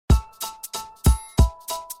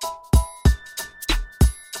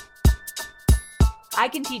I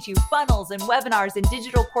can teach you funnels and webinars and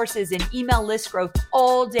digital courses and email list growth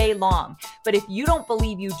all day long. But if you don't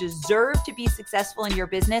believe you deserve to be successful in your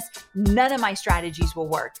business, none of my strategies will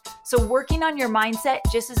work. So working on your mindset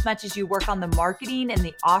just as much as you work on the marketing and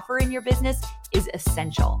the offer in your business is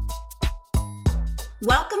essential.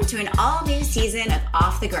 Welcome to an all-new season of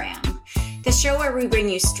Off the Gram, the show where we bring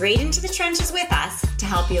you straight into the trenches with us to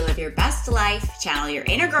help you live your best life, channel your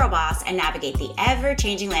inner girl boss, and navigate the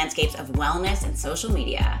ever-changing landscapes of wellness and social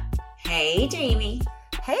media. Hey, Jamie.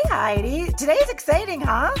 Hey, Heidi. Today's exciting,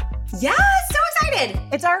 huh? Yeah, so excited.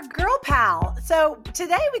 It's our girl pal. So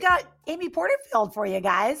today we got Amy Porterfield for you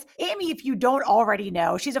guys. Amy, if you don't already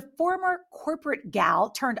know, she's a former corporate gal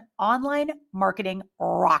turned online marketing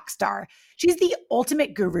rock star. She's the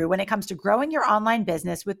ultimate guru when it comes to growing your online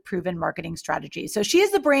business with proven marketing strategies. So she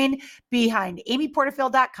is the brain behind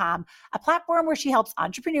amyporterfield.com, a platform where she helps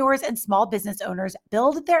entrepreneurs and small business owners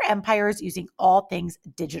build their empires using all things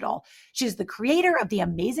digital. She's the creator of the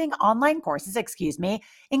amazing online courses,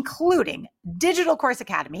 including Digital Course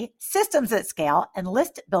Academy, Systems at Scale, and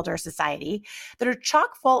List Builder Society that are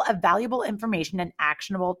chock full of valuable information and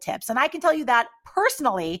actionable tips. And I can tell you that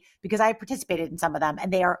personally because I participated in some of them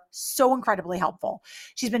and they are so incredibly helpful.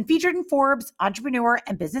 She's been featured in Forbes, Entrepreneur,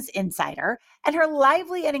 and Business Insider, and her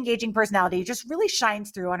lively and engaging personality just really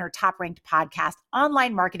shines through on her top-ranked podcast,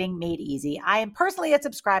 Online Marketing Made Easy. I am personally a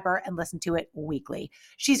subscriber and listen to it weekly.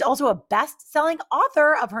 She's also a best-selling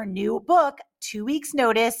author of her new book, 2 Weeks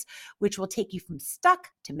Notice, which will take you from stuck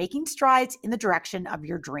to making strides in the direction of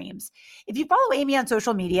your dreams. If you follow Amy on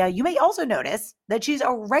social media, you may also notice that she's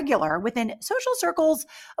a regular within social circles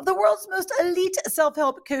of the world's most elite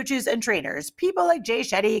self-help coaches and trainers. People like Jay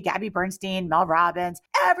Shetty, Gabby Bernstein, Mel Robbins.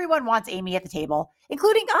 Everyone wants Amy at the table,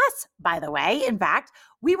 including us, by the way. In fact,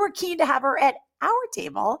 we were keen to have her at our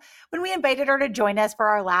table when we invited her to join us for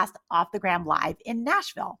our last Off the Gram Live in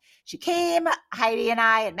Nashville. She came, Heidi and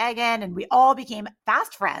I and Megan, and we all became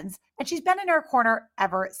fast friends, and she's been in our corner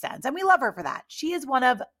ever since. And we love her for that. She is one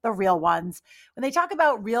of the real ones. When they talk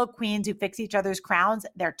about real queens who fix each other's crowns,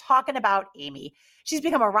 they're talking about Amy. She's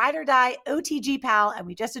become a ride or die OTG pal, and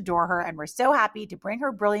we just adore her. And we're so happy to bring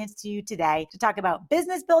her brilliance to you today to talk about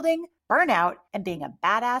business building, burnout, and being a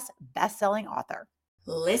badass best-selling author.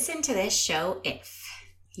 Listen to this show if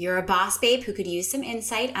you're a boss babe who could use some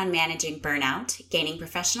insight on managing burnout, gaining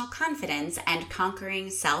professional confidence, and conquering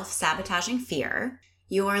self-sabotaging fear.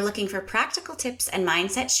 You're looking for practical tips and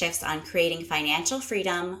mindset shifts on creating financial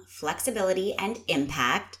freedom, flexibility, and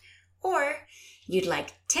impact. Or you'd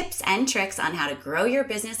like tips and tricks on how to grow your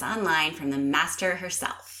business online from the master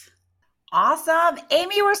herself. Awesome.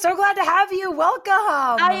 Amy, we're so glad to have you. Welcome.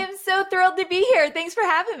 I am so thrilled to be here. Thanks for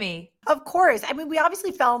having me. Of course. I mean, we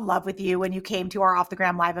obviously fell in love with you when you came to our Off the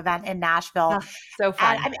Gram Live event in Nashville. Oh, so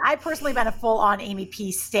fun. And I've personally been a full-on Amy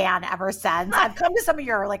P stan ever since. I've come to some of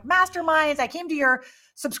your masterminds. I came to your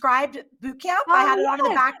subscribed boot camp. I had it on in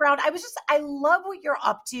the background. I love what you're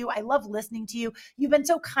up to. I love listening to you. You've been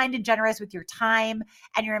so kind and generous with your time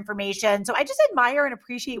and your information. So I just admire and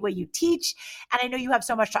appreciate what you teach. And I know you have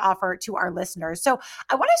so much to offer to our listeners. So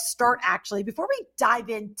I want to start actually, before we dive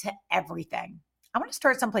into everything, I want to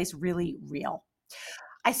start someplace really real.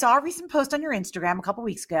 I saw a recent post on your Instagram a couple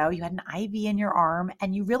weeks ago. You had an IV in your arm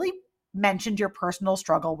and you really mentioned your personal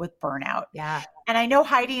struggle with burnout. Yeah. And I know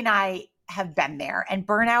Heidi and I have been there, and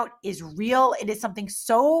burnout is real. It is something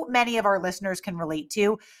so many of our listeners can relate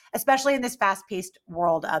to, especially in this fast-paced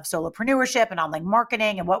world of solopreneurship and online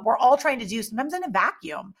marketing and what we're all trying to do sometimes in a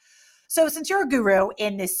vacuum. So since you're a guru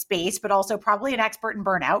in this space, but also probably an expert in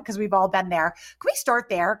burnout, because we've all been there, can we start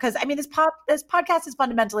there? Because I mean, this podcast is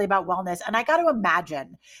fundamentally about wellness. And I got to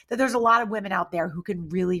imagine that there's a lot of women out there who can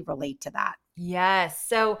really relate to that. Yes.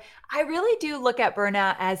 So I really do look at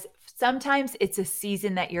burnout as sometimes it's a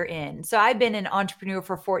season that you're in. So I've been an entrepreneur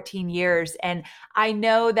for 14 years, and I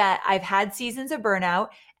know that I've had seasons of burnout,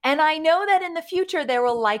 and I know that in the future, there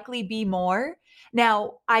will likely be more.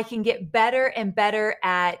 Now, I can get better and better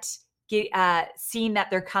at seeing that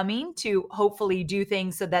they're coming to hopefully do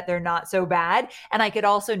things so that they're not so bad. And I could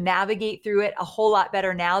also navigate through it a whole lot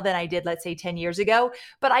better now than I did, let's say 10 years ago.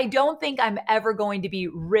 But I don't think I'm ever going to be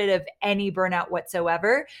rid of any burnout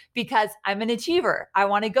whatsoever because I'm an achiever. I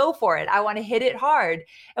want to go for it. I want to hit it hard.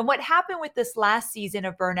 And what happened with this last season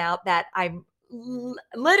of burnout that I'm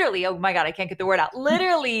literally, oh my God, I can't get the word out,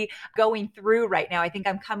 literally going through right now. I think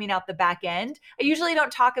I'm coming out the back end. I usually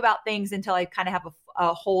don't talk about things until I kind of have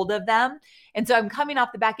a hold of them. And so I'm coming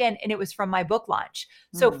off the back end, and it was from my book launch.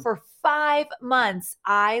 So for 5 months,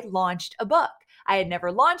 I launched a book. I had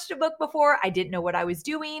never launched a book before. I didn't know what I was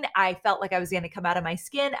doing. I felt like I was going to come out of my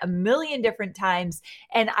skin a million different times.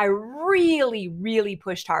 And I really, really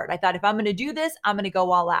pushed hard. I thought, if I'm going to do this, I'm going to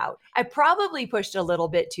go all out. I probably pushed a little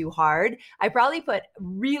bit too hard. I probably put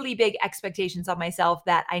really big expectations on myself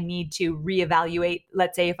that I need to reevaluate.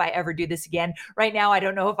 Let's say if I ever do this again. Right now, I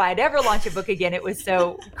don't know if I'd ever launch a book again. It was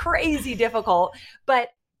so crazy difficult, but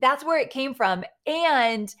that's where it came from.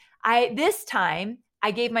 And this time I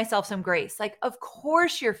gave myself some grace. Like, of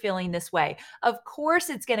course you're feeling this way. Of course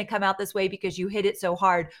it's going to come out this way because you hit it so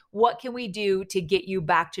hard. What can we do to get you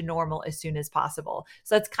back to normal as soon as possible?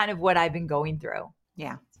 So that's kind of what I've been going through.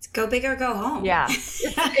 Yeah. It's go big or go home. Yeah. It's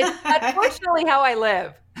unfortunately how I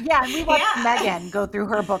live. Yeah. And we watched Megan go through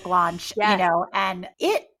her book launch, and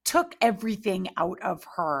it took everything out of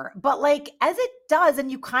her. But like, as it does, and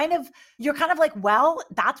you're kind of like, well,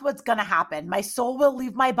 that's what's going to happen. My soul will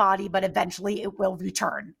leave my body, but eventually it will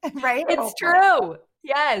return. Right? It's true.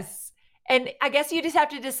 Yes. And I guess you just have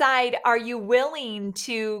to decide, are you willing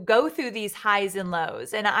to go through these highs and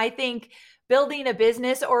lows? And I think building a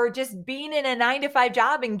business or just being in a 9-to-5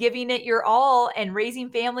 job and giving it your all and raising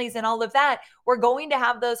families and all of that, we're going to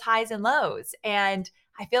have those highs and lows. And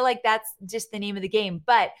I feel like that's just the name of the game.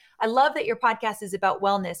 But I love that your podcast is about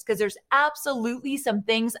wellness, because there's absolutely some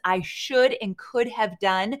things I should and could have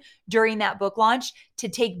done during that book launch to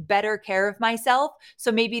take better care of myself.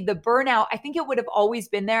 So maybe the burnout, I think it would have always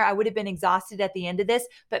been there. I would have been exhausted at the end of this,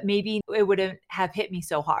 but maybe it wouldn't have hit me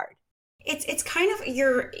so hard. It's kind of,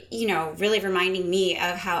 you're, really reminding me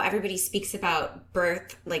of how everybody speaks about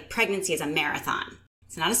birth, like pregnancy as a marathon.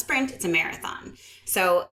 It's not a sprint, it's a marathon.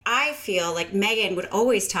 So I feel like Megan would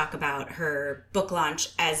always talk about her book launch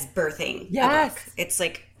as birthing a book. It's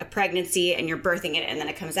like a pregnancy and you're birthing it and then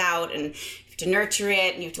it comes out and you have to nurture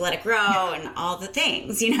it and you have to let it grow and all the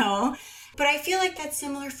things, But I feel like that's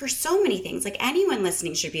similar for so many things. Like anyone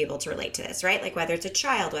listening should be able to relate to this, right? Like whether it's a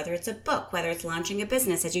child, whether it's a book, whether it's launching a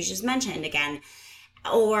business, as you just mentioned again,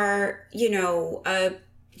 or,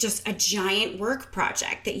 just a giant work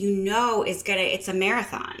project that it's a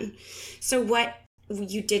marathon. So what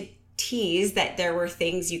you did tease that there were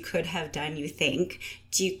things you could have done, you think.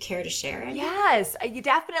 Do you care to share it? Yes, you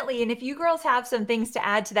definitely. And if you girls have some things to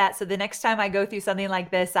add to that, so the next time I go through something like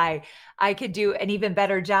this, I could do an even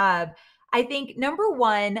better job. I think number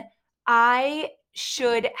one, I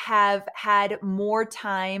should have had more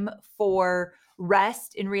time for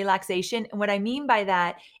rest and relaxation. And what I mean by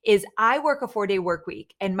that is I work a 4-day work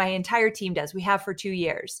week and my entire team does. We have for 2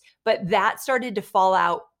 years, but that started to fall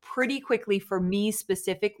out pretty quickly for me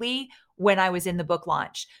specifically when I was in the book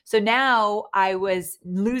launch. So now I was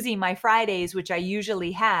losing my Fridays, which I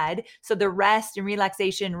usually had. So the rest and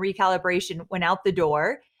relaxation, recalibration went out the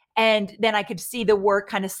door. And then I could see the work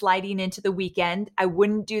kind of sliding into the weekend. I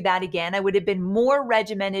wouldn't do that again. I would have been more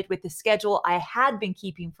regimented with the schedule I had been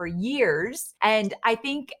keeping for years. And I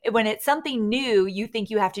think when it's something new, you think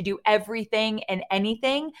you have to do everything and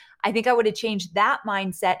anything. I think I would have changed that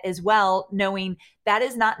mindset as well, knowing that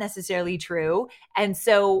is not necessarily true. And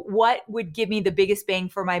so what would give me the biggest bang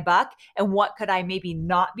for my buck and what could I maybe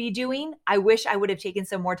not be doing? I wish I would have taken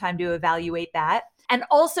some more time to evaluate that. And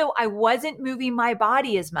also, I wasn't moving my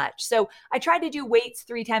body as much. So I tried to do weights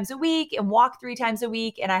 3 times a week and walk 3 times a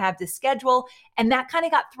week. And I have this schedule, and that kind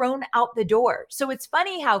of got thrown out the door. So it's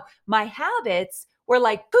funny how my habits were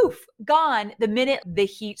like, poof, gone the minute the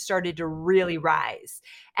heat started to really rise.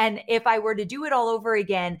 And if I were to do it all over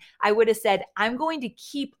again, I would have said, I'm going to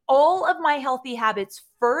keep all of my healthy habits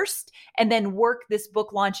first and then work this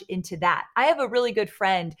book launch into that. I have a really good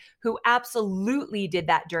friend who absolutely did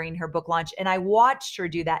that during her book launch. And I watched her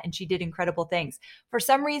do that and she did incredible things. For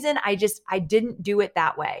some reason, I didn't do it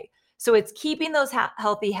that way. So it's keeping those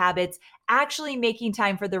healthy habits, actually making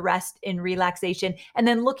time for the rest and relaxation, and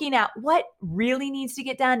then looking at what really needs to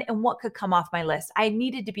get done and what could come off my list. I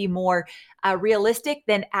needed to be more realistic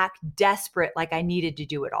than act desperate like I needed to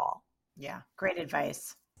do it all. Yeah, great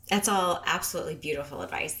advice. That's all absolutely beautiful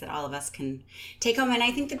advice that all of us can take home. And I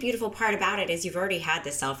think the beautiful part about it is you've already had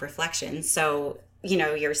the self-reflection. So,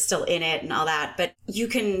 you're still in it and all that, but you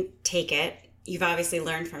can take it. You've obviously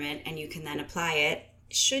learned from it and you can then apply it.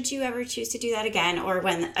 Should you ever choose to do that again, or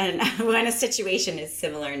when a situation is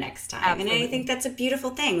similar next time? Absolutely. And I think that's a beautiful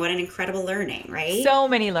thing. What an incredible learning, right? So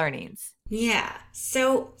many learnings. Yeah.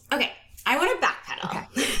 So, okay, I want to backpedal.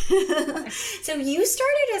 Okay. So you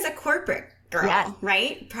started as a corporate girl,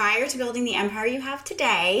 right? Prior to building the empire you have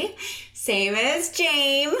today, same as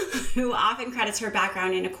James, who often credits her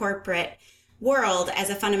background in a corporate world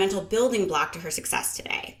as a fundamental building block to her success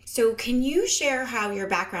today. So can you share how your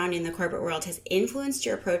background in the corporate world has influenced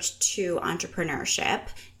your approach to entrepreneurship?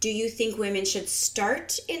 Do you think women should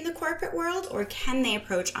start in the corporate world, or can they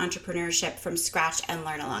approach entrepreneurship from scratch and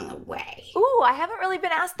learn along the way? Ooh, I haven't really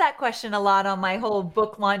been asked that question a lot on my whole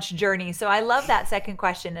book launch journey. So I love that second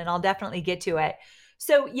question, and I'll definitely get to it.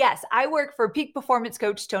 So yes, I worked for peak performance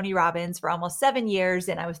coach Tony Robbins for almost 7 years,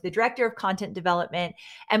 and I was the director of content development.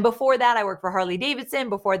 And before that, I worked for Harley Davidson.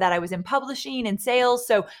 Before that, I was in publishing and sales.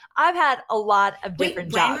 So I've had a lot of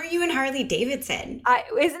different jobs. When were you in Harley Davidson?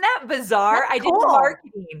 Isn't that bizarre? That's I did cool.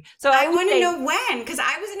 marketing. So I want to know when, because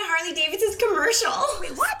I was in Harley Davidson's commercial.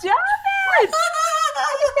 Wait, what? Stop it!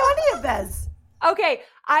 I didn't know any of this. Okay,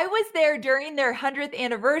 I was there during their 100th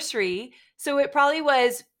anniversary. So it probably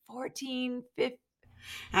was 14, 15.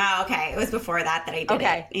 Oh, okay. It was before that I did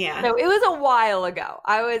it. Yeah. So it was a while ago.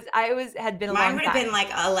 Had been a long time. Mine would have been like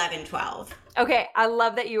 11, 12. Okay. I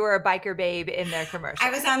love that you were a biker babe in their commercial. I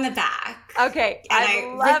was on the back. Okay. And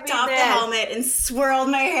I ripped off the helmet and swirled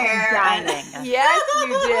my hair. Yes,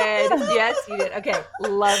 you did. Yes, you did. Okay.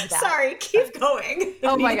 Love that. Sorry. Keep going.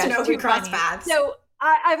 Oh my gosh. To know if we cross paths. So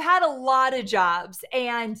I've had a lot of jobs,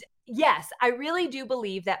 and yes, I really do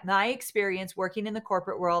believe that my experience working in the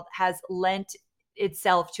corporate world has lent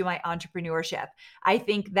itself to my entrepreneurship. I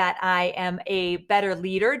think that I am a better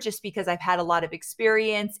leader just because I've had a lot of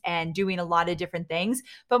experience and doing a lot of different things.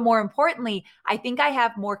 But more importantly, I think I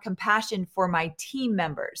have more compassion for my team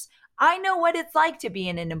members. I know what it's like to be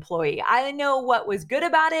an employee. I know what was good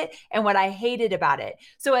about it and what I hated about it.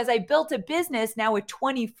 So as I built a business now with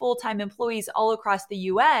 20 full-time employees all across the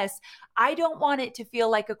US, I don't want it to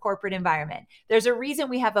feel like a corporate environment. There's a reason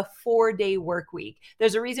we have a 4-day work week.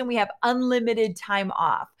 There's a reason we have unlimited time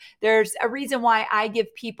off. There's a reason why I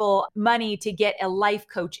give people money to get a life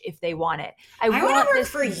coach if they want it. I want to work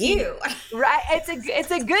for you. Right.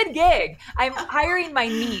 It's a good gig. I'm hiring my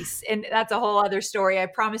niece, and that's a whole other story. I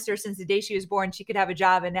promised her since the day she was born, she could have a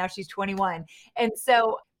job, and now she's 21. And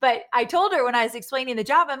so, but I told her when I was explaining the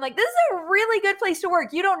job, I'm like, this is a really good place to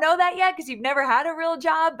work. You don't know that yet because you've never had a real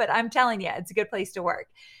job, but I'm telling you, it's a good place to work.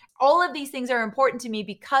 All of these things are important to me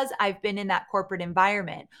because I've been in that corporate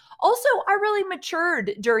environment. Also, I really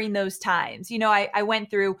matured during those times. You know, I went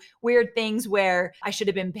through weird things where I should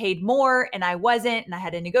have been paid more and I wasn't, and I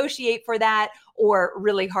had to negotiate for that, or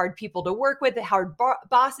really hard people to work with, hard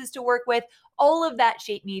bosses to work with. All of that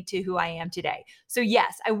shaped me to who I am today. So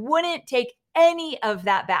yes, I wouldn't take any of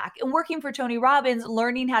that back. And working for Tony Robbins,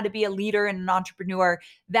 learning how to be a leader and an entrepreneur,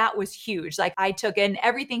 that was huge. Like I took in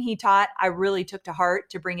everything he taught, I really took to heart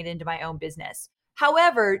to bring it into my own business.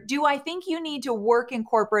 However, do I think you need to work in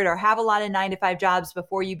corporate or have a lot of 9-to-5 jobs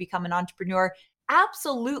before you become an entrepreneur?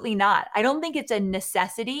 Absolutely not. I don't think it's a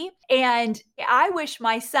necessity. And I wish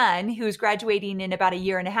my son, who's graduating in about a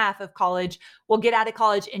year and a half of college, will get out of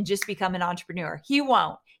college and just become an entrepreneur. He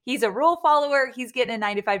won't. He's a rule follower. He's getting a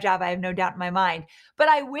 9-to-5 job. I have no doubt in my mind. But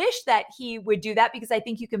I wish that he would do that because I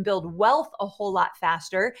think you can build wealth a whole lot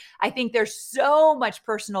faster. I think there's so much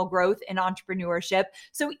personal growth in entrepreneurship.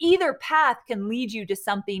 So either path can lead you to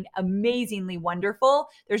something amazingly wonderful.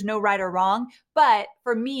 There's no right or wrong. But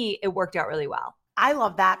for me, it worked out really well. I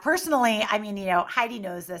love that. Personally, I mean, Heidi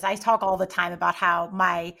knows this. I talk all the time about how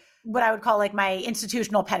what I would call like my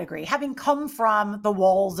institutional pedigree, having come from the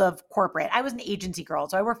walls of corporate. I was an agency girl.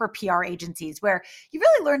 So I worked for PR agencies where you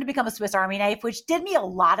really learn to become a Swiss Army knife, which did me a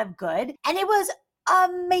lot of good. And it was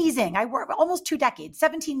amazing. I worked almost 2 decades,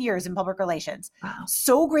 17 years in public relations. Wow.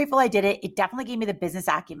 So grateful I did it. It definitely gave me the business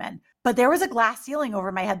acumen. But there was a glass ceiling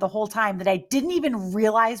over my head the whole time that I didn't even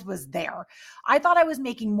realize was there. I thought I was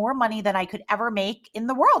making more money than I could ever make in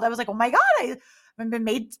the world. I was like, oh my God, I've been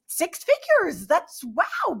made 6 figures. That's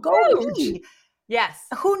wow, go me. Yes.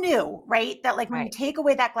 Who knew, right? That like when Right. you take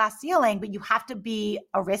away that glass ceiling, but you have to be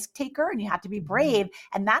a risk taker and you have to be brave.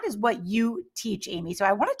 And that is what you teach, Amy. So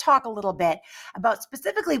I want to talk a little bit about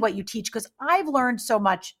specifically what you teach, because I've learned so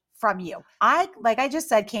much from you. Like I just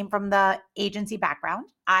said, came from the agency background.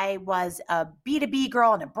 I was a B2B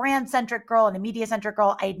girl and a brand-centric girl and a media-centric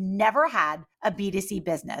girl. I'd never had a B2C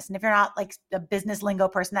business. And if you're not like a business lingo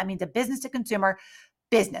person, that means a business to consumer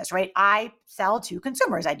business, right? I sell to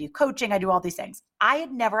consumers. I do coaching. I do all these things. I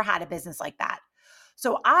had never had a business like that.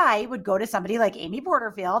 So I would go to somebody like Amy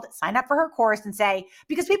Porterfield, sign up for her course and say,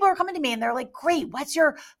 because people are coming to me and they're like, great, what's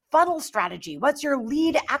your funnel strategy? What's your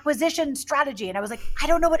lead acquisition strategy? And I was like, I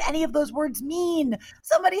don't know what any of those words mean.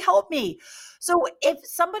 Somebody help me. So if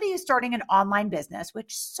somebody is starting an online business,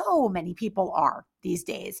 which so many people are these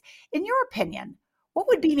days, in your opinion, what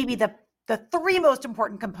would be maybe the the three most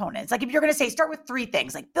important components? Like if you're going to say, start with three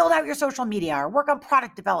things, like build out your social media or work on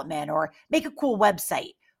product development or make a cool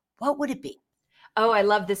website, what would it be? Oh, I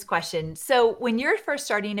love this question. So, when you're first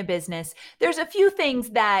starting a business, there's a few things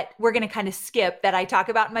that we're going to kind of skip that I talk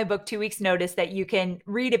about in my book, 2 Weeks Notice, that you can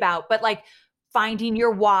read about. But like finding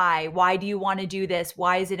your why. Why do you want to do this?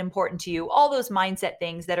 Why is it important to you? All those mindset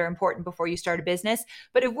things that are important before you start a business.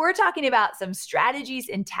 But if we're talking about some strategies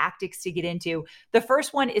and tactics to get into, the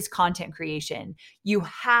first one is content creation. You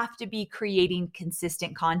have to be creating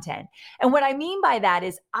consistent content. And what I mean by that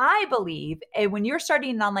is I believe when you're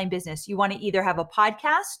starting an online business, you want to either have a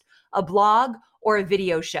podcast, a blog, or a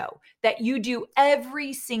video show that you do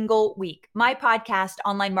every single week. My podcast,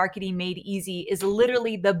 Online Marketing Made Easy, is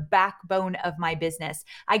literally the backbone of my business.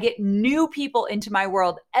 I get new people into my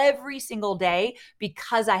world every single day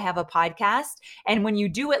because I have a podcast. And when you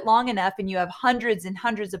do it long enough and you have hundreds and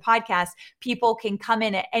hundreds of podcasts, people can come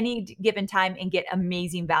in at any given time and get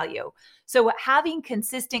amazing value. So having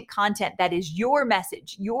consistent content that is your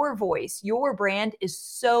message, your voice, your brand is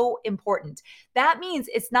so important. That means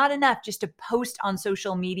it's not enough just to post on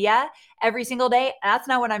social media every single day. That's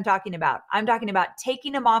not what I'm talking about. I'm talking about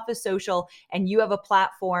taking them off of social and you have a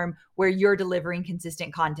platform where you're delivering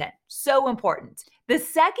consistent content. So important. The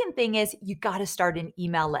second thing is you got to start an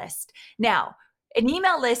email list. Now, an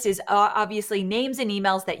email list is obviously names and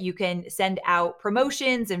emails that you can send out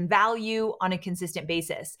promotions and value on a consistent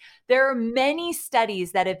basis. There are many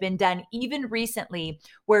studies that have been done even recently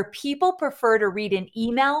where people prefer to read an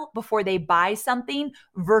email before they buy something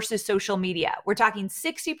versus social media. We're talking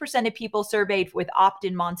 60% of people surveyed with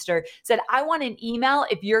Opt-in Monster said, I want an email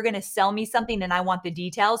if you're going to sell me something and I want the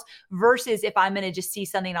details versus if I'm going to just see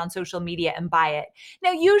something on social media and buy it.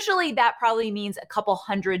 Now, usually that probably means a couple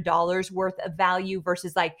 $100 worth of value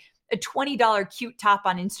versus like a $20 cute top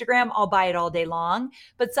on Instagram. I'll buy it all day long.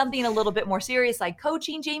 But something a little bit more serious like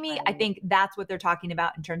coaching, Jamie, I think that's what they're talking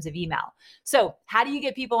about in terms of email. So how do you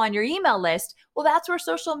get people on your email list? Well, that's where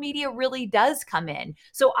social media really does come in.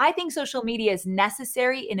 So I think social media is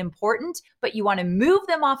necessary and important, but you want to move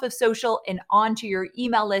them off of social and onto your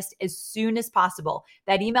email list as soon as possible.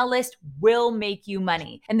 That email list will make you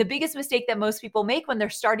money. And the biggest mistake that most people make when they're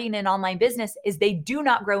starting an online business is they do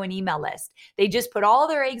not grow an email list. They just put all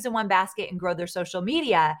their eggs in one basket and grow their social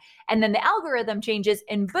media. And then the algorithm changes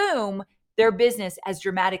and boom, their business has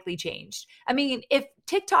dramatically changed. I mean, if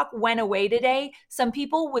TikTok went away today, some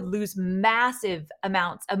people would lose massive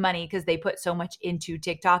amounts of money because they put so much into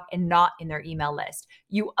TikTok and not in their email list.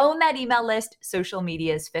 You own that email list. Social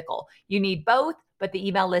media is fickle. You need both, but the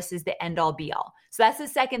email list is the end all be all. So that's the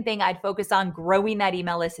second thing I'd focus on, growing that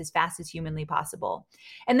email list as fast as humanly possible.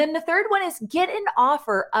 And then the third one is get an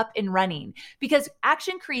offer up and running because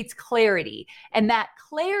action creates clarity. And that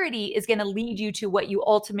clarity is going to lead you to what you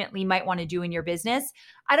ultimately might want to do in your business.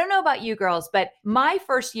 I don't know about you girls, but my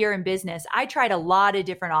first year in business, I tried a lot of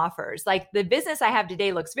different offers. Like the business I have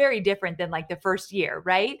today looks very different than like the first year,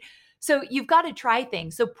 right? So you've got to try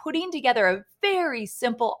things. So putting together a very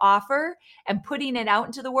simple offer and putting it out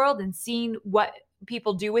into the world and seeing what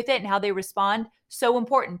people do with it and how they respond, so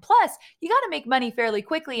important. Plus, you got to make money fairly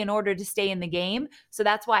quickly in order to stay in the game. So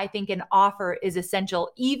that's why I think an offer is essential,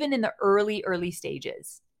 even in the early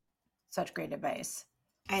stages. Such great advice.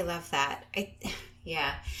 I love that. I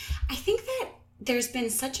think that there's been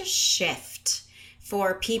such a shift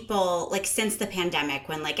for people like since the pandemic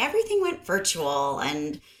when like everything went virtual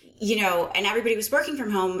and and everybody was working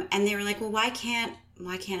from home and they were like, well, why can't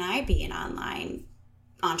I be an online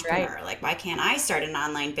entrepreneur? Right. Like, why can't I start an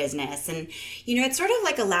online business? And, it sort of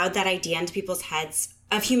like allowed that idea into people's heads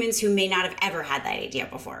of humans who may not have ever had that idea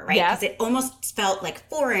before, right? Because it almost felt like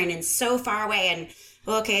foreign and so far away and,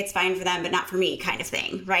 well, okay, it's fine for them, but not for me kind of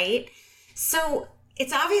thing, right? So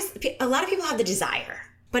it's obvious a lot of people have the desire,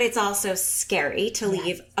 but it's also scary to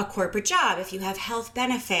leave a corporate job if you have health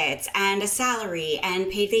benefits and a salary and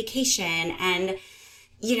paid vacation. And,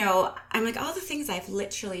 I'm like, all the things I've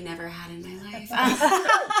literally never had in my life.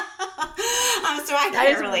 So I that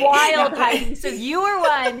is relate. Wild, Heidi. So you were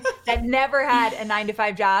one that never had a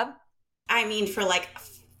 9-to-5 job? I mean, for like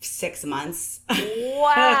 6 months. Wow.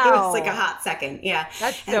 It was like a hot second. Yeah.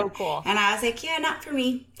 That's so cool. And I was like, yeah, not for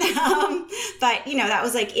me. But that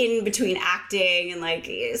was like in between acting and like,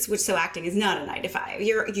 so acting is not a 9-to-5.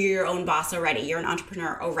 You're your own boss already. You're an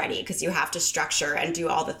entrepreneur already because you have to structure and do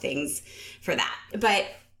all the things for that. But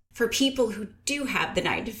for people who do have the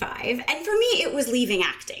 9-to-5, and for me, it was leaving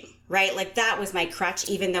acting, right? Like that was my crutch,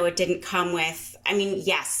 even though it didn't come with,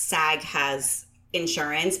 yes, SAG has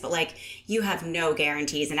insurance, but like you have no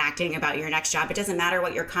guarantees in acting about your next job. It doesn't matter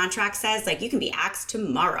what your contract says. Like you can be axed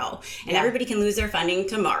tomorrow and everybody can lose their funding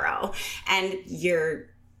tomorrow and you're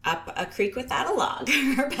up a creek without a log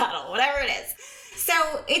or paddle, whatever it is. So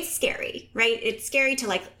it's scary, right? It's scary to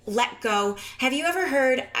like let go. Have you ever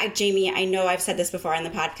heard, Jamie, I know I've said this before on the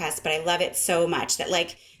podcast, but I love it so much that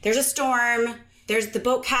like there's a storm, there's the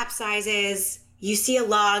boat capsizes, you see a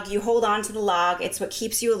log, you hold on to the log, it's what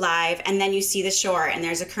keeps you alive, and then you see the shore and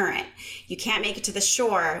there's a current. You can't make it to the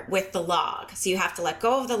shore with the log, so you have to let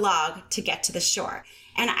go of the log to get to the shore.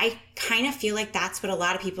 And I kind of feel like that's what a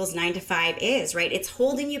lot of people's 9 to 5 is, right? It's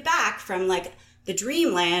holding you back from like the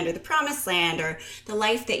dreamland or the promised land or the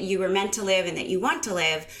life that you were meant to live and that you want to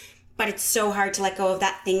live, but it's so hard to let go of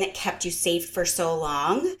that thing that kept you safe for so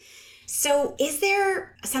long. So is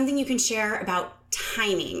there something you can share about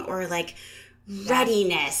timing or like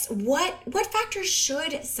readiness? What factors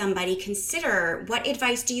should somebody consider? What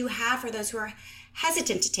advice do you have for those who are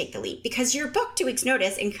hesitant to take the leap? Because your book, 2 Weeks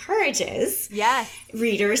Notice, encourages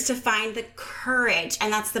readers to find the courage,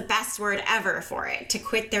 and that's the best word ever for it, to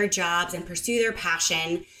quit their jobs and pursue their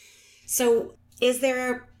passion. So is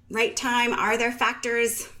there a right time? Are there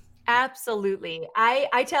factors? Absolutely.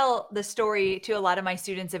 I tell the story to a lot of my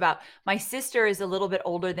students about my sister is a little bit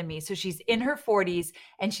older than me. So she's in her 40s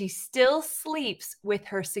and she still sleeps with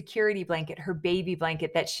her security blanket, her baby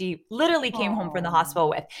blanket that she literally came home from the hospital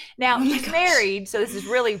with. Now she's married, so this is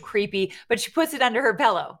really creepy, but she puts it under her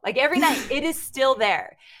pillow. Like every night it is still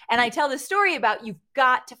there. And I tell the story about you've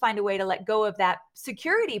got to find a way to let go of that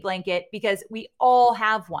security blanket because we all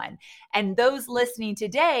have one. And those listening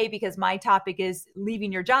today, because my topic is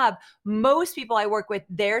leaving your job, most people I work with,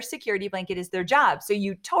 their security blanket is their job. So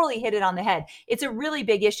you totally hit it on the head. It's a really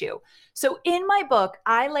big issue. So in my book,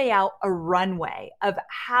 I lay out a runway of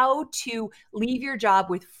how to leave your job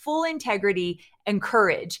with full integrity and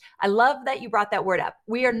courage. I love that you brought that word up.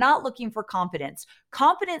 We are not looking for competence.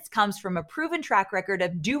 Competence comes from a proven track record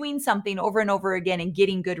of doing something over and over again and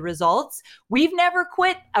getting good results. We've never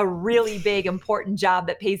quit a really big, important job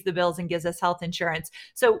that pays the bills and gives us health insurance.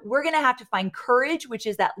 So we're going to have to find courage, which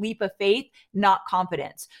is that leap of faith, not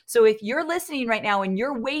competence. So if you're listening right now and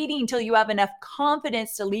you're waiting until you have enough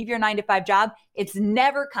confidence to leave your 9 to 5 job, it's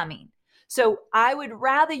never coming. So I would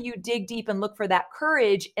rather you dig deep and look for that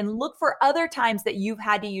courage and look for other times that you've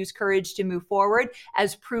had to use courage to move forward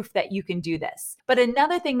as proof that you can do this. But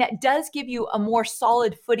another thing that does give you a more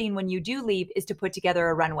solid footing when you do leave is to put together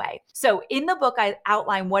a runway. So in the book, I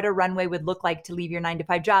outline what a runway would look like to leave your 9 to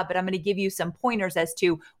 5 job, but I'm going to give you some pointers as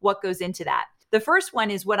to what goes into that. The first one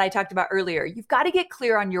is what I talked about earlier. You've got to get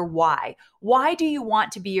clear on your why. Why do you want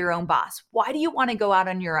to be your own boss? Why do you want to go out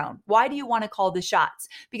on your own? Why do you want to call the shots?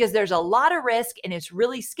 Because there's a lot of risk and it's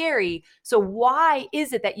really scary. So why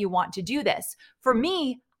is it that you want to do this? For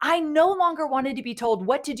me, I no longer wanted to be told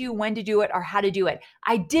what to do, when to do it, or how to do it.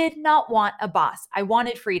 I did not want a boss. I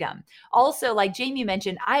wanted freedom. Also, like Jamie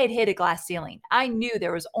mentioned, I had hit a glass ceiling. I knew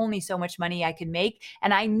there was only so much money I could make,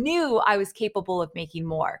 and I knew I was capable of making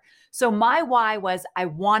more. So my why was I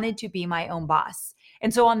wanted to be my own boss.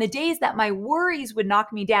 And so on the days that my worries would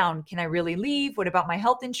knock me down, can I really leave? What about my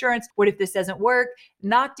health insurance? What if this doesn't work?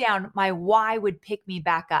 Knock down, my why would pick me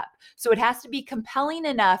back up. So it has to be compelling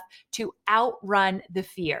enough to outrun the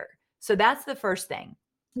fear. So that's the first thing.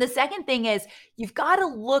 The second thing is you've got to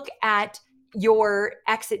look at your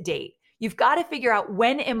exit date. You've got to figure out,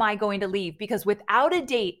 when am I going to leave? Because without a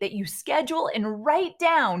date that you schedule and write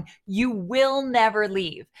down, you will never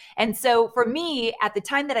leave. And so for me, at the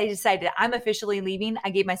time that I decided I'm officially leaving,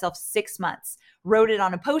 I gave myself 6 months, wrote it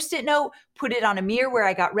on a Post-it note, put it on a mirror where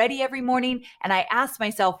I got ready every morning. And I asked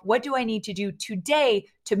myself, what do I need to do today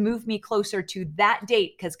to move me closer to that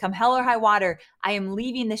date? Because come hell or high water, I am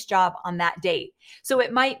leaving this job on that date. So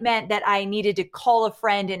it might meant that I needed to call a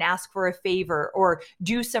friend and ask for a favor, or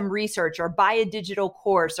do some research, or buy a digital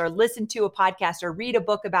course, or listen to a podcast, or read a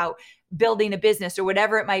book about building a business, or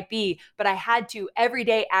whatever it might be. But I had to every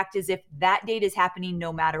day act as if that date is happening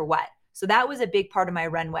no matter what. So that was a big part of my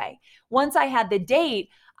runway. Once I had the date,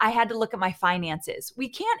 I had to look at my finances. We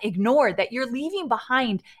can't ignore that you're leaving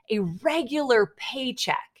behind a regular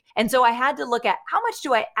paycheck. And so I had to look at, how much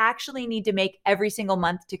do I actually need to make every single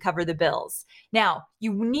month to cover the bills? Now,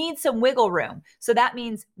 you need some wiggle room. So that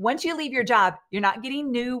means once you leave your job, you're not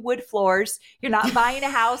getting new wood floors. You're not buying a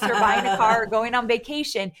house or buying a car or going on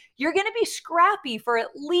vacation. You're going to be scrappy for at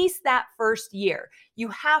least that first year. You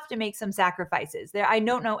have to make some sacrifices. I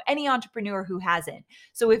don't know any entrepreneur who hasn't.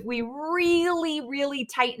 So if we really, really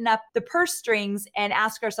tighten up the purse strings and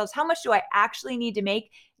ask ourselves, how much do I actually need to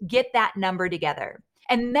make? Get that number together.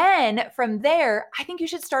 And then from there, I think you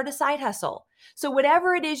should start a side hustle. So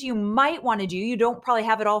whatever it is you might want to do, you don't probably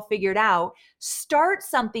have it all figured out, start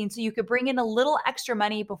something so you could bring in a little extra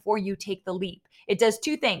money before you take the leap. It does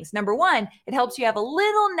two things. Number one, it helps you have a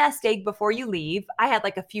little nest egg before you leave. I had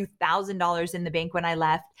like a few $1,000s in the bank when I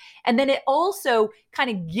left. And then it also kind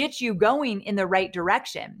of gets you going in the right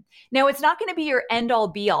direction. Now, it's not going to be your end all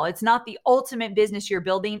be all. It's not the ultimate business you're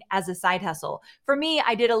building as a side hustle. For me,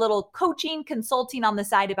 I did a little coaching, consulting on the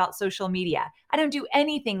side about social media. I don't do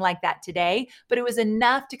anything like that today, but it was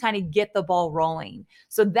enough to kind of get the ball rolling.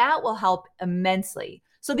 So that will help immensely.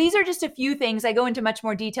 So these are just a few things. I go into much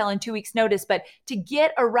more detail in 2 weeks' notice, but to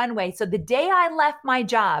get a runway. So the day I left my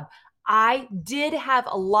job, I did have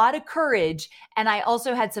a lot of courage, and I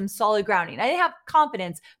also had some solid grounding. I didn't have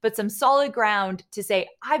confidence, but some solid ground to say,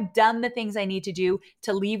 I've done the things I need to do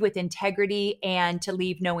to leave with integrity and to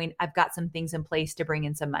leave knowing I've got some things in place to bring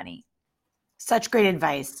in some money. Such great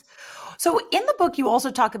advice. So in the book, you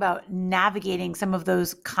also talk about navigating some of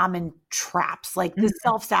those common traps, like the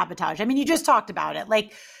self-sabotage. I mean, you just talked about it.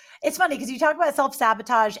 Like, it's funny because you talk about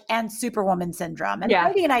self-sabotage and superwoman syndrome. And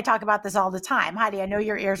Heidi and I talk about this all the time. Heidi, I know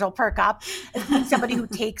your ears will perk up as being somebody who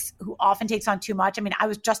often takes on too much. I mean, I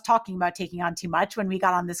was just talking about taking on too much when we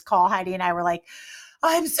got on this call. Heidi and I were like,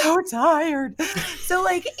 I'm so tired. So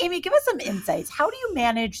like, Amy, give us some insights. How do you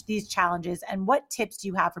manage these challenges, and what tips do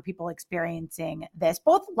you have for people experiencing this,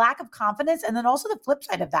 both lack of confidence and then also the flip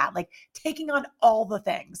side of that, like taking on all the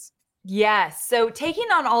things? Yes. So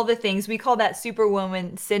taking on all the things, we call that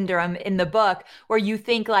superwoman syndrome in the book, where you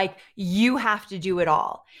think like you have to do it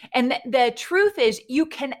all. And the truth is you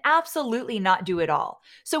can absolutely not do it all.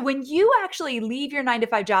 So when you actually leave your 9 to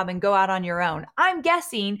 5 job and go out on your own, I'm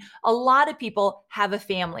guessing a lot of people have a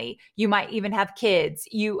family. You might even have kids.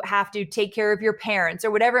 You have to take care of your parents or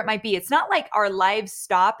whatever it might be. It's not like our lives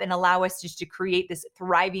stop and allow us just to create this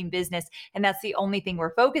thriving business, and that's the only thing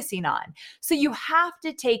we're focusing on. So you have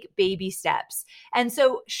to take baby steps. And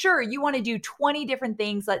so sure, you want to do 20 different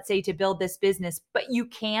things, let's say, to build this business, but you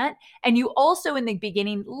can't. And you also in the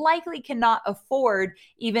beginning likely cannot afford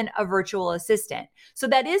even a virtual assistant. So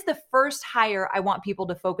that is the first hire I want people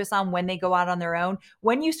to focus on when they go out on their own.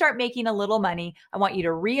 When you start making a little money, I want you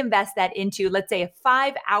to reinvest that into, let's say, a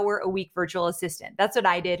 5-hour-a-week virtual assistant. That's what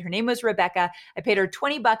I did. Her name was Rebecca. I paid her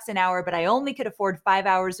 $20 an hour, but I only could afford 5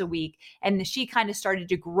 hours a week. And she kind of started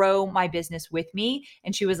to grow my business with me,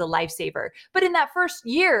 and she was a lifesaver. But in that first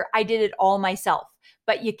year, I did it all myself.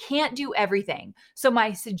 But you can't do everything. So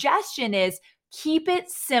my suggestion is keep it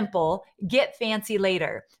simple, get fancy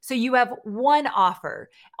later. So you have one offer,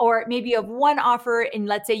 or maybe you have one offer, and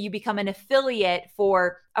let's say you become an affiliate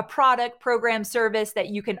for a product, program, service that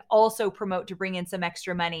you can also promote to bring in some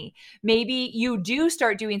extra money. Maybe you do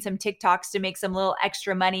start doing some TikToks to make some little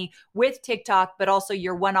extra money with TikTok, but also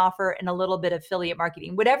your one offer and a little bit of affiliate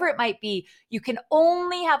marketing. Whatever it might be, you can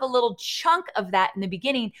only have a little chunk of that in the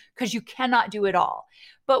beginning because you cannot do it all.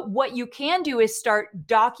 But what you can do is start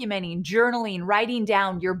documenting, journaling, writing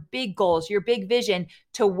down your big goals, your big vision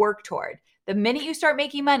to work toward. The minute you start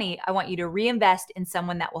making money, I want you to reinvest in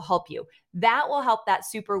someone that will help you. That will help that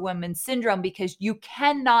superwoman syndrome, because you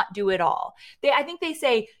cannot do it all. I think they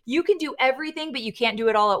say you can do everything, but you can't do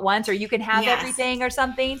it all at once, or you can have everything or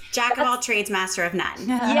something. Jack of all trades, master of none.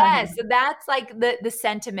 Yes, that's like the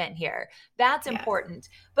sentiment here. That's important.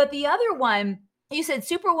 But the other one, you said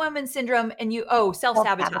superwoman syndrome, and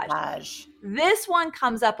self-sabotage. This one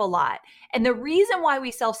comes up a lot. And the reason why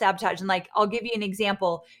we self-sabotage, and like, I'll give you an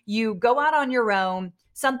example. You go out on your own,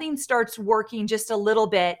 something starts working just a little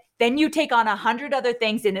bit, then you take on 100 other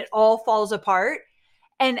things and it all falls apart.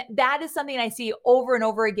 And that is something I see over and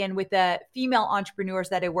over again with the female entrepreneurs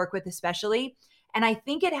that I work with, especially. And I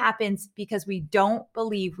think it happens because we don't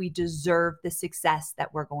believe we deserve the success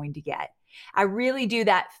that we're going to get. I really do.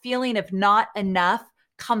 That feeling of not enough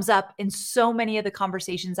comes up in so many of the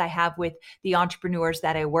conversations I have with the entrepreneurs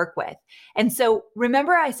that I work with. And so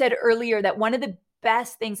remember I said earlier that one of the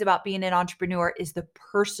best things about being an entrepreneur is the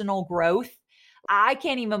personal growth. I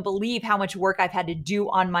can't even believe how much work I've had to do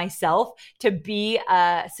on myself to be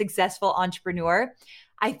a successful entrepreneur.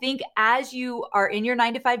 I think as you are in your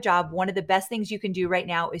 9 to 5 job, one of the best things you can do right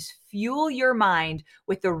now is fuel your mind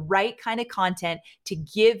with the right kind of content to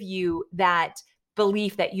give you that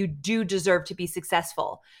belief that you do deserve to be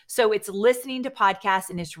successful. So it's listening to podcasts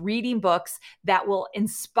and it's reading books that will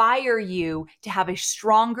inspire you to have a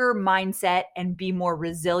stronger mindset and be more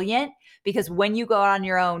resilient. Because when you go out on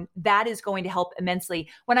your own, that is going to help immensely.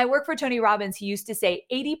 When I worked for Tony Robbins, he used to say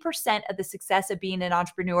 80% of the success of being an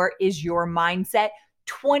entrepreneur is your mindset.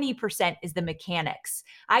 20% is the mechanics.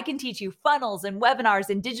 I can teach you funnels and webinars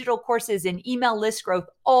and digital courses and email list growth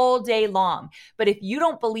all day long. But if you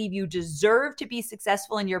don't believe you deserve to be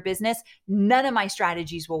successful in your business, none of my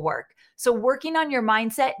strategies will work. So working on your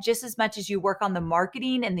mindset just as much as you work on the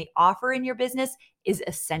marketing and the offer in your business is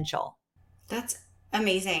essential. That's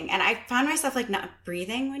amazing. And I found myself like not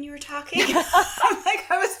breathing when you were talking. Like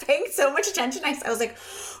I was paying so much attention. I was like,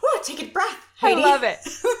 oh, take a breath, Heidi. I love it.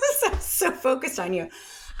 so focused on you.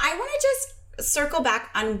 I want to just circle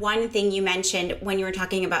back on one thing you mentioned when you were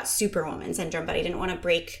talking about Superwoman syndrome, but I didn't want to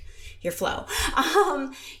break your flow.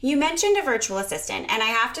 You mentioned a virtual assistant, and I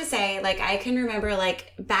have to say, like, I can remember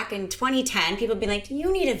like back in 2010, people be like,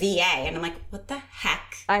 you need a VA. And I'm like, what the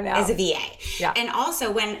heck is a VA? Yeah. And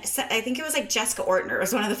also when, I think it was like Jessica Ortner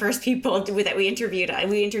was one of the first people that we interviewed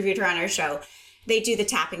her on our show. They do the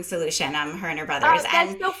tapping solution, her and her brothers. Oh,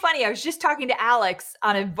 that's so funny. I was just talking to Alex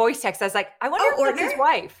on a voice text. I was like, I wonder if that's his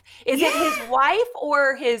wife. Is it his wife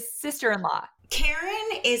or his sister-in-law?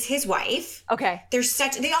 Karen is his wife. Okay.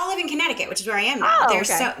 They all live in Connecticut, which is where I am now.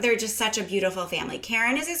 Oh, They're just such a beautiful family.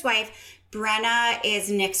 Karen is his wife. Brenna is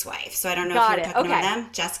Nick's wife. So I don't know if you're talking about them.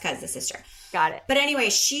 Jessica is the sister. Got it. But anyway,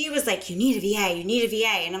 she was like, you need a VA, you need a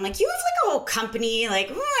VA. And I'm like, you have like a whole company. Like,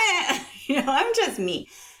 I'm just me.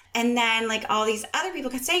 And then like all these other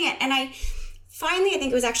people kept saying it. And I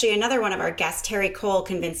think it was actually another one of our guests, Terry Cole,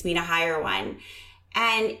 convinced me to hire one.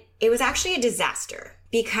 And it was actually a disaster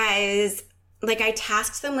because like I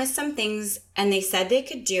tasked them with some things and they said they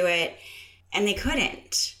could do it and they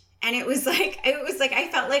couldn't. And it was like I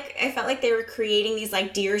felt like they were creating these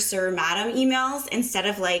like Dear Sir, Madam emails instead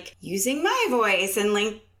of like using my voice. And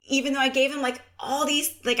like, even though I gave them like all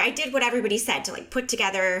these, like I did what everybody said to like put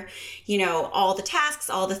together, all the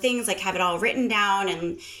tasks, all the things, like have it all written down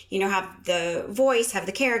and, have the voice, have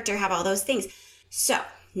the character, have all those things. So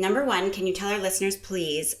number one, can you tell our listeners,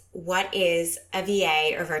 please, what is a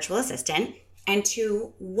VA or virtual assistant? And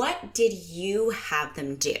two, what did you have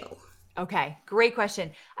them do? Okay, great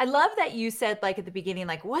question. I love that you said like at the beginning,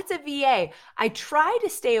 like, what's a VA? I try to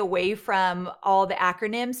stay away from all the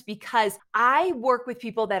acronyms because I work with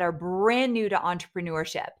people that are brand new to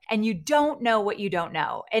entrepreneurship and you don't know what you don't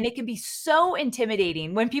know. And it can be so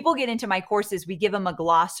intimidating. When people get into my courses, we give them a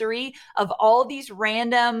glossary of all these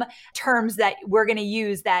random terms that we're going to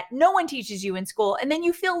use that no one teaches you in school. And then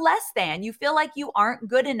you feel less than, you feel like you aren't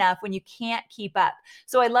good enough when you can't keep up.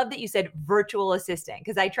 So I love that you said virtual assistant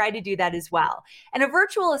because I try to do that as well. And a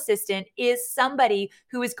virtual assistant is somebody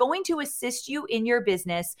who is going to assist you in your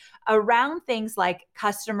business around things like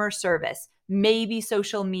customer service, maybe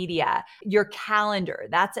social media, your calendar.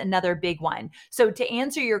 That's another big one. So to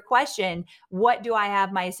answer your question, what do I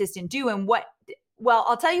have my assistant do and well,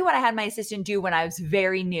 I'll tell you what I had my assistant do when I was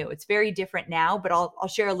very new. It's very different now, but I'll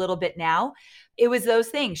share a little bit now. It was those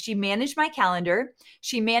things. She managed my calendar.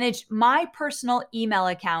 She managed my personal email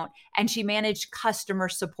account and she managed customer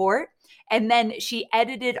support. And then she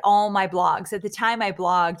edited all my blogs. At the time I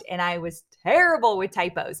blogged and I was terrible with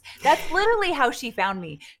typos. That's literally how she found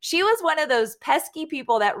me. She was one of those pesky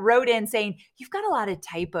people that wrote in saying, you've got a lot of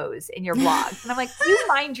typos in your blogs. And I'm like, you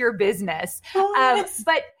mind your business.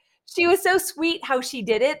 But she was so sweet how she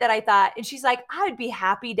did it that I thought, and she's like, I'd be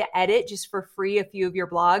happy to edit just for free a few of your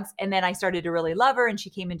blogs. And then I started to really love her and she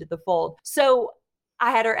came into the fold. So I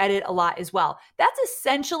had her edit a lot as well. That's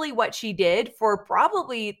essentially what she did for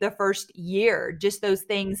probably the first year, just those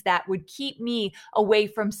things that would keep me away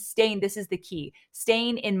from staying, this is the key,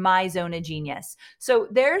 staying in my zone of genius. So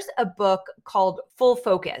there's a book called Full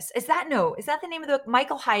Focus. Is that the name of the book?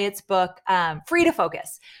 Michael Hyatt's book, Free to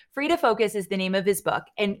Focus. Free to Focus is the name of his book.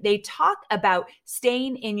 And they talk about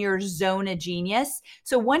staying in your zone of genius.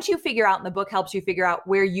 So once you figure out, and the book helps you figure out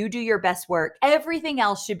where you do your best work, everything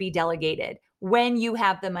else should be delegated when you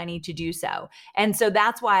have the money to do so. And so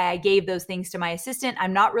that's why I gave those things to my assistant.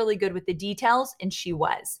 I'm not really good with the details, and she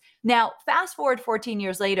was. Now, fast forward 14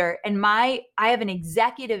 years later, and I have an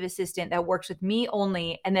executive assistant that works with me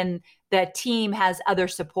only, and then the team has other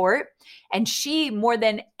support. And she, more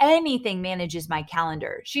than anything, manages my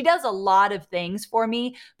calendar. She does a lot of things for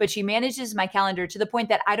me, but she manages my calendar to the point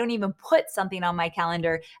that I don't even put something on my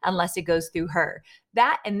calendar unless it goes through her.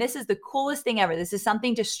 And this is the coolest thing ever. This is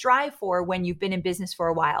something to strive for when you've been in business for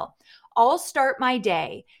a while. I'll start my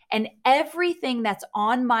day and everything that's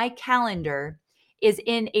on my calendar is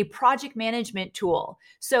in a project management tool.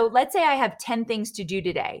 So let's say I have 10 things to do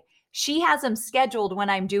today. She has them scheduled when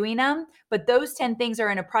I'm doing them, but those 10 things are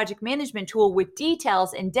in a project management tool with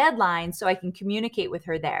details and deadlines so I can communicate with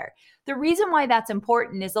her there. The reason why that's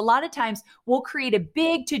important is a lot of times we'll create a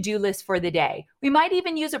big to-do list for the day. We might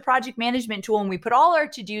even use a project management tool and we put all our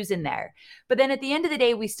to-dos in there. But then at the end of the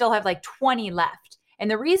day, we still have like 20 left. And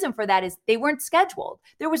the reason for that is they weren't scheduled.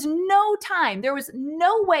 There was no time. There was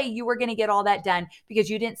no way you were going to get all that done because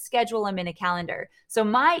you didn't schedule them in a calendar. So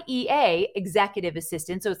my EA, executive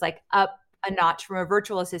assistant, so it's like up a notch from a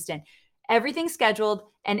virtual assistant, everything's scheduled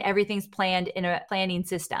and everything's planned in a planning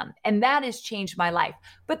system. And that has changed my life.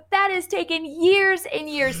 But that has taken years and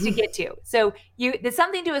years to get to. So there's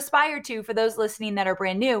something to aspire to for those listening that are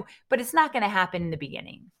brand new, but it's not going to happen in the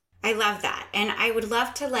beginning. I love that. And I would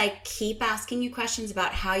love to keep asking you questions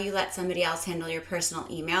about how you let somebody else handle your personal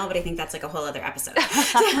email, but I think that's like a whole other episode.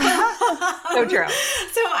 So true.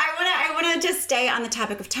 So I want to just stay on the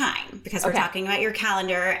topic of time because we're talking about your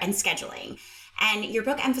calendar and scheduling. And your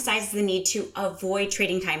book emphasizes the need to avoid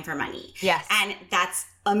trading time for money. Yes. And that's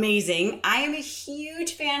amazing. I am a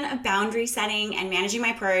huge fan of boundary setting and managing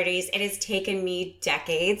my priorities. It has taken me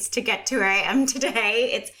decades to get to where I am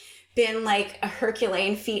today. It's been like a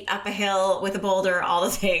Herculean feat up a hill with a boulder, all the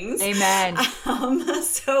things. Amen.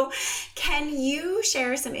 So can you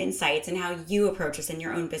share some insights in how you approach this in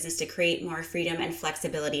your own business to create more freedom and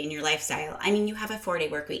flexibility in your lifestyle? I mean, you have a 4-day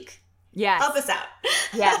work week. Yes. Help us out.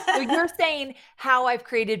 Yes. So you're saying how I've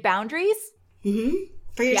created boundaries? Mm-hmm.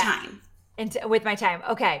 For your time. And with my time.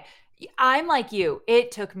 Okay. I'm like you.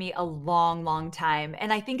 It took me a long, long time.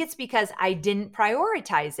 And I think it's because I didn't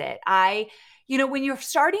prioritize it. When you're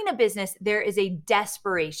starting a business, there is a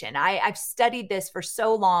desperation. I've studied this for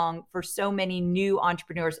so long, for so many new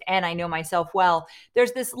entrepreneurs, and I know myself well.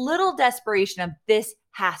 There's this little desperation of this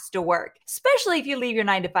has to work, especially if you leave your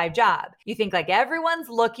 9-to-5 job. You think like everyone's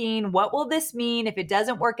looking, what will this mean if it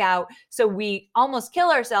doesn't work out? So we almost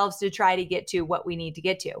kill ourselves to try to get to what we need to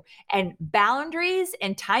get to. And boundaries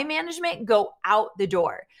and time management go out the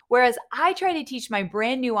door. Whereas I try to teach my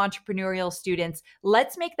brand new entrepreneurial students,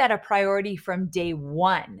 let's make that a priority from day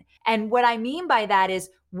one. And what I mean by that is,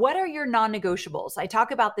 what are your non-negotiables? I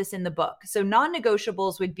talk about this in the book. So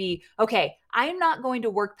non-negotiables would be, okay, I'm not going to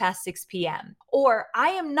work past 6 p.m. or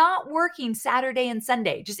I am not working Saturday and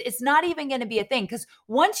Sunday. It's not even going to be a thing because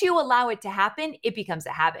once you allow it to happen, it becomes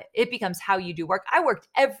a habit. It becomes how you do work. I worked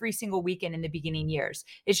every single weekend in the beginning years.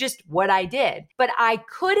 It's just what I did. But I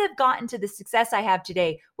could have gotten to the success I have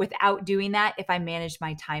today without doing that if I managed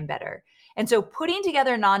my time better. And so putting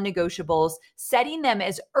together non-negotiables, setting them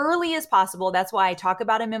as early as possible, that's why I talk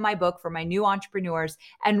about them in my book for my new entrepreneurs,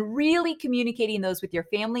 and really communicating those with your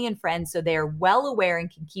family and friends so they're well aware and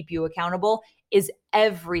can keep you accountable is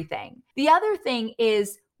everything. The other thing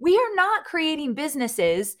is we are not creating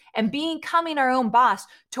businesses and becoming our own boss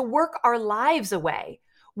to work our lives away.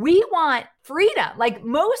 We want freedom. Like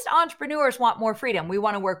most entrepreneurs want more freedom. We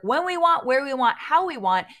want to work when we want, where we want, how we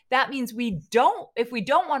want. That means if we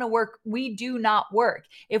don't want to work, we do not work.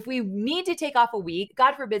 If we need to take off a week,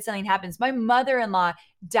 God forbid something happens. My mother-in-law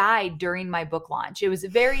died during my book launch. It was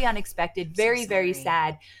very unexpected, very, very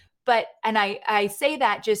sad. And I say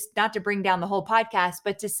that just not to bring down the whole podcast,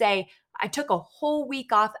 but to say I took a whole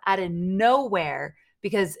week off out of nowhere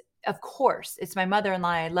because of course, it's my mother-in-law.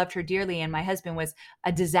 I loved her dearly, and my husband was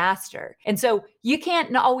a disaster. And so you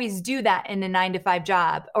can't always do that in a 9-to-5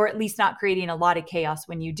 job, or at least not creating a lot of chaos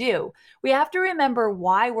when you do. We have to remember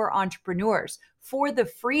why we're entrepreneurs, for the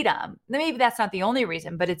freedom. Maybe that's not the only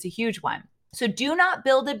reason, but it's a huge one. So do not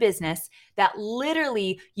build a business that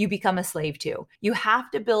literally you become a slave to. You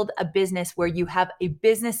have to build a business where you have a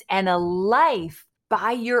business and a life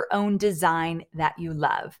by your own design that you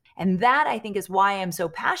love. And that, I think, is why I'm so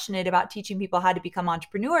passionate about teaching people how to become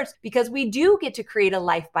entrepreneurs, because we do get to create a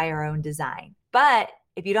life by our own design. But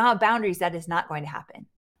if you don't have boundaries, that is not going to happen.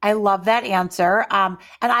 I love that answer. And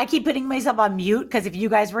I keep putting myself on mute because if you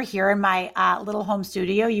guys were here in my little home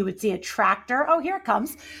studio, you would see a tractor. Oh, here it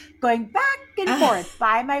comes, going back and forth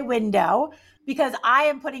by my window because I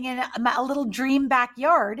am putting in a little dream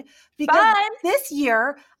backyard because this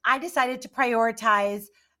year I decided to prioritize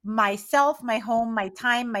myself, my home, my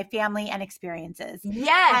time, my family, and experiences.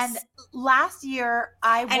 Yes. And last year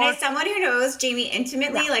And as someone who knows Jamie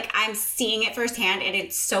intimately, I'm seeing it firsthand and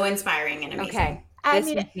it's so inspiring and amazing. Okay.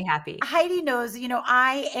 This makes me happy. Heidi knows,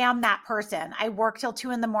 I am that person. I work till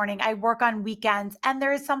 2 a.m. I work on weekends. And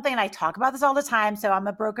there is something, and I talk about this all the time, so I'm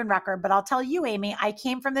a broken record, but I'll tell you, Amy, I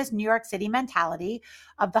came from this New York City mentality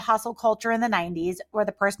of the hustle culture in the 90s, where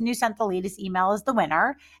the person who sent the latest email is the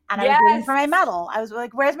winner. And I was waiting for my medal. I was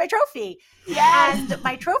like, where's my trophy? Yes. And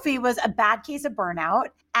my trophy was a bad case of burnout.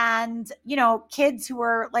 and, kids who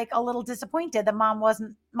were like a little disappointed that mom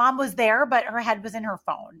was there, but her head was in her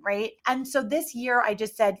phone. Right. And so this year I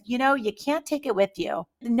just said, you can't take it with you.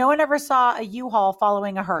 No one ever saw a U-Haul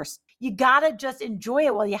following a hearse. You got to just enjoy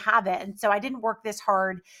it while you have it. And so I didn't work this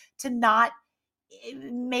hard to not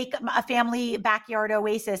make a family backyard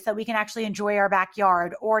oasis so we can actually enjoy our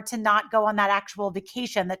backyard, or to not go on that actual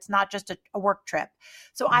vacation that's not just a work trip.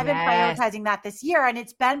 So I've been Yes. prioritizing that this year. And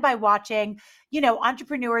it's been by watching,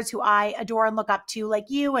 entrepreneurs who I adore and look up to, like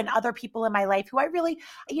you and other people in my life who I really,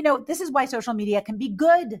 this is why social media can be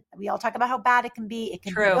good. We all talk about how bad it can be. It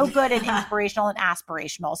can be True. so good and inspirational and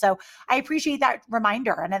aspirational. So I appreciate that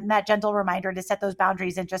reminder and that gentle reminder to set those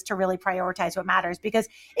boundaries and just to really prioritize what matters, because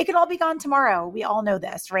it can all be gone tomorrow. We all know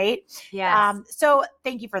this, right? Yes. So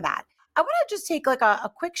thank you for that. I want to just take like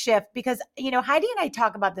a quick shift because, Heidi and I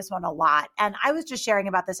talk about this one a lot. And I was just sharing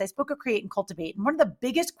about this. I spoke at Create and Cultivate. And one of the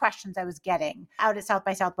biggest questions I was getting out at South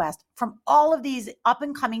by Southwest from all of these up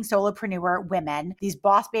and coming solopreneur women, these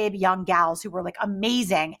boss babe young gals who were like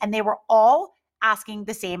amazing. And they were all asking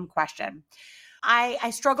the same question. I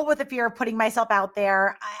struggle with the fear of putting myself out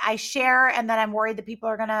there. I share, and then I'm worried that people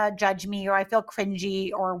are going to judge me, or I feel cringy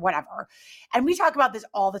or whatever. And we talk about this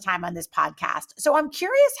all the time on this podcast. So I'm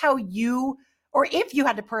curious how you, or if you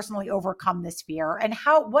had to personally overcome this fear, and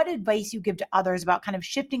what advice you give to others about kind of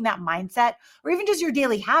shifting that mindset, or even just your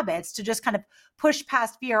daily habits to just kind of push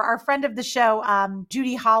past fear. Our friend of the show,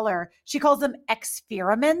 Judy Holler, she calls them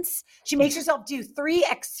experiments. She makes herself do 3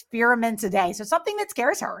 experiments a day. So something that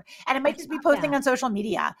scares her, and it might just be posting on social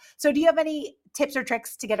media. So do you have any tips or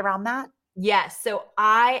tricks to get around that? Yes. So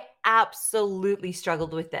I absolutely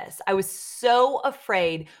struggled with this. I was so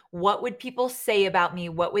afraid. What would people say about me?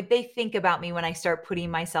 What would they think about me when I start putting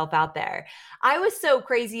myself out there? I was so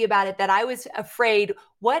crazy about it that I was afraid,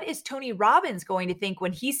 what is Tony Robbins going to think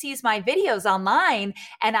when he sees my videos online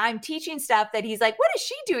and I'm teaching stuff that he's like, what is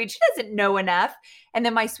she doing? She doesn't know enough. And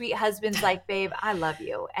then my sweet husband's like, babe, I love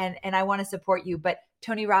you and I want to support you, but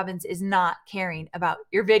Tony Robbins is not caring about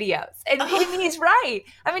your videos. And he's right.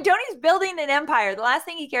 I mean, Tony's building an empire. The last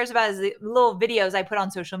thing he cares about is the little videos I put on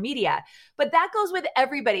social media. But that goes with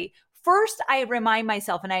everybody. First, I remind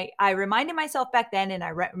myself, and I reminded myself back then, and I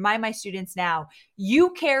remind my students now, you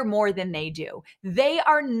care more than they do. They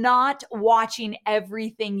are not watching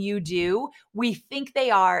everything you do. We think they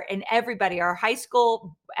are, and everybody, our high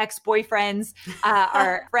school ex-boyfriends,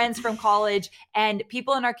 our friends from college, and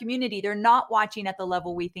people in our community, they're not watching at the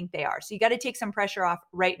level we think they are. So you got to take some pressure off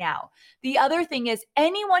right now. The other thing is,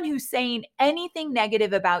 anyone who's saying anything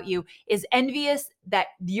negative about you is envious that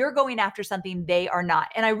you're going after something they are not.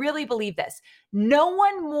 And I really believe this. No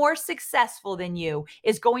one more successful than you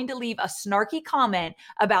is going to leave a snarky comment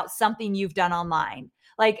about something you've done online.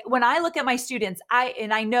 Like when I look at my students,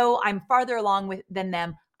 I know I'm farther along than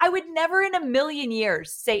them. I would never in a million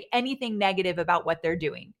years say anything negative about what they're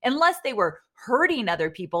doing unless they were hurting other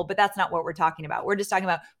people, but that's not what we're talking about. We're just talking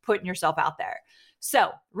about putting yourself out there.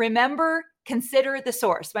 So remember, consider the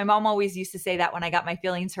source. My mom always used to say that when I got my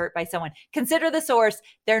feelings hurt by someone. Consider the source.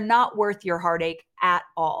 They're not worth your heartache at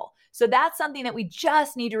all. So that's something that we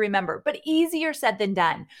just need to remember, but easier said than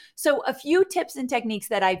done. So a few tips and techniques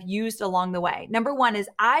that I've used along the way. Number one is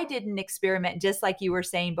I did an experiment, just like you were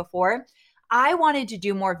saying before. I wanted to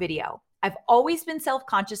do more video. I've always been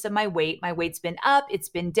self-conscious of my weight. My weight's been up, it's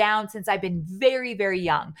been down since I've been very, very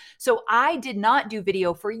young. So I did not do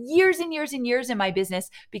video for years and years and years in my business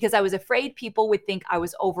because I was afraid people would think I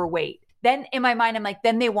was overweight. Then in my mind, I'm like,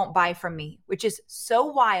 then they won't buy from me, which is so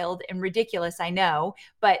wild and ridiculous, I know,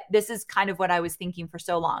 but this is kind of what I was thinking for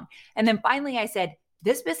so long. And then finally I said,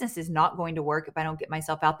 this business is not going to work if I don't get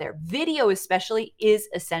myself out there. Video especially is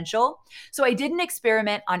essential. So I did an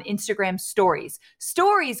experiment on Instagram stories.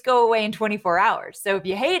 Stories go away in 24 hours. So if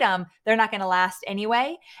you hate them, they're not going to last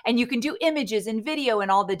anyway. And you can do images and video and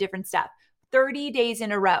all the different stuff. 30 days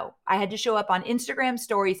in a row, I had to show up on Instagram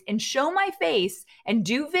stories and show my face and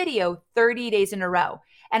do video 30 days in a row.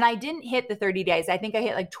 And I didn't hit the 30 days. I think I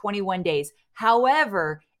hit like 21 days.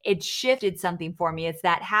 However, it shifted something for me. It's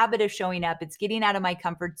that habit of showing up. It's getting out of my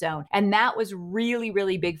comfort zone. And that was really,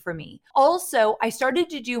 really big for me. Also, I started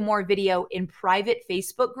to do more video in private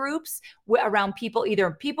Facebook groups around people, either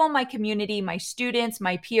people in my community, my students,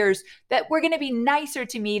 my peers, that were going to be nicer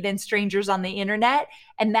to me than strangers on the internet.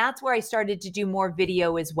 And that's where I started to do more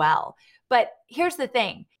video as well. But here's the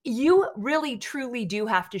thing. You really, truly do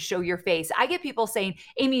have to show your face. I get people saying,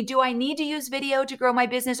 Amy, do I need to use video to grow my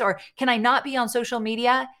business, or can I not be on social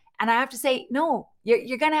media? And I have to say, no,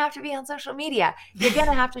 you're going to have to be on social media. You're going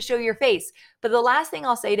to have to show your face. But the last thing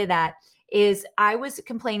I'll say to that is I was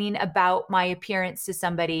complaining about my appearance to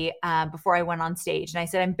somebody before I went on stage. And I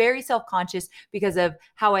said, I'm very self-conscious because of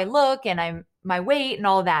how I look and my weight and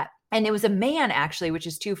all of that. And it was a man actually, which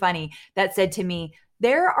is too funny, that said to me,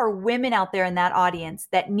 there are women out there in that audience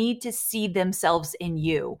that need to see themselves in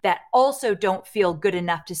you, that also don't feel good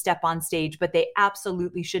enough to step on stage, but they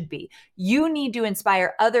absolutely should be. You need to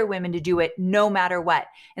inspire other women to do it no matter what.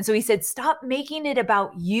 And so he said, stop making it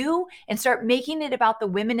about you and start making it about the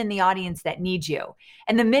women in the audience that need you.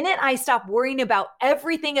 And the minute I stopped worrying about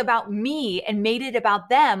everything about me and made it about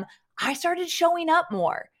them, I started showing up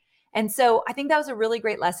more. And so I think that was a really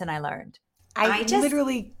great lesson I learned. I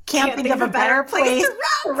literally can't think of a better place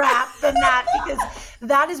to wrap than that, because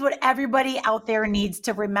that is what everybody out there needs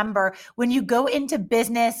to remember. When you go into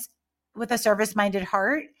business with a service-minded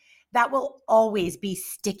heart, that will always be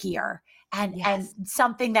stickier and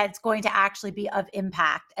something that's going to actually be of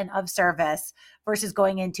impact and of service versus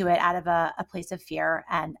going into it out of a place of fear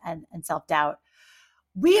and self-doubt.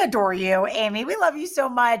 We adore you, Amy. We love you so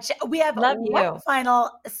much. We have one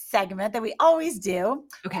final segment that we always do,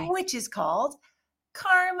 which is called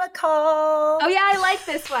Karma Call. Oh, yeah, I like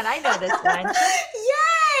this one. I know this one.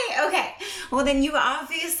 Yay! Okay. Well, then you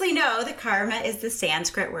obviously know that karma is the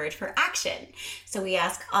Sanskrit word for action. So we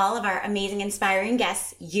ask all of our amazing, inspiring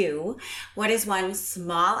guests, what is one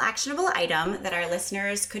small actionable item that our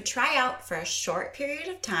listeners could try out for a short period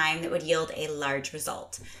of time that would yield a large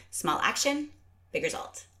result? Small action, big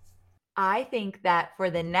result. I think that for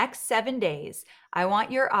the next 7 days, I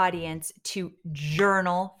want your audience to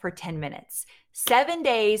journal for 10 minutes. 7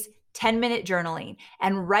 days, 10-minute journaling,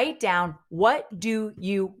 and write down, what do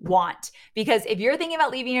you want? Because if you're thinking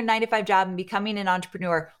about leaving your 9-to-5 job and becoming an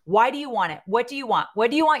entrepreneur, why do you want it? What do you want?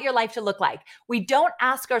 What do you want your life to look like? We don't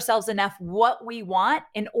ask ourselves enough what we want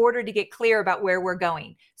in order to get clear about where we're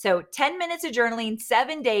going. So 10 minutes of journaling,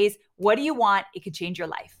 7 days. What do you want? It could change your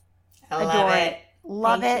life. I love it.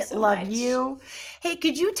 Love Thank it. you so Love much. you. Hey,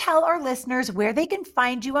 could you tell our listeners where they can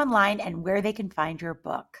find you online and where they can find your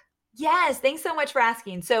book? Yes, thanks so much for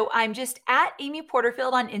asking. So I'm just at Amy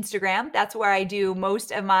Porterfield on Instagram. That's where I do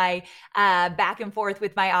most of my back and forth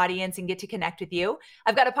with my audience and get to connect with you.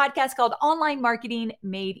 I've got a podcast called Online Marketing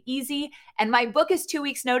Made Easy, and my book is 2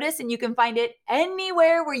 weeks notice, and you can find it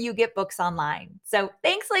anywhere where you get books online. So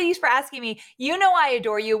thanks, ladies, for asking me. You know I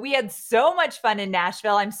adore you. We had so much fun in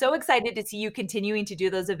Nashville. I'm so excited to see you continuing to do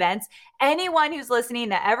those events. Anyone who's listening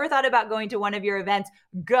that ever thought about going to one of your events,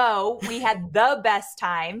 go. We had the best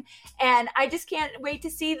time. And I just can't wait to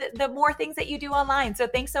see the more things that you do online. So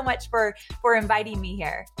thanks so much for inviting me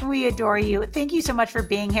here. We adore you. Thank you so much for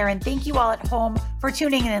being here. And thank you all at home for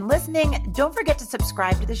tuning in and listening. Don't forget to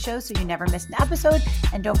subscribe to the show so you never miss an episode.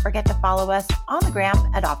 And don't forget to follow us on the gram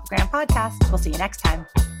at Off the Gram Podcast. We'll see you next time.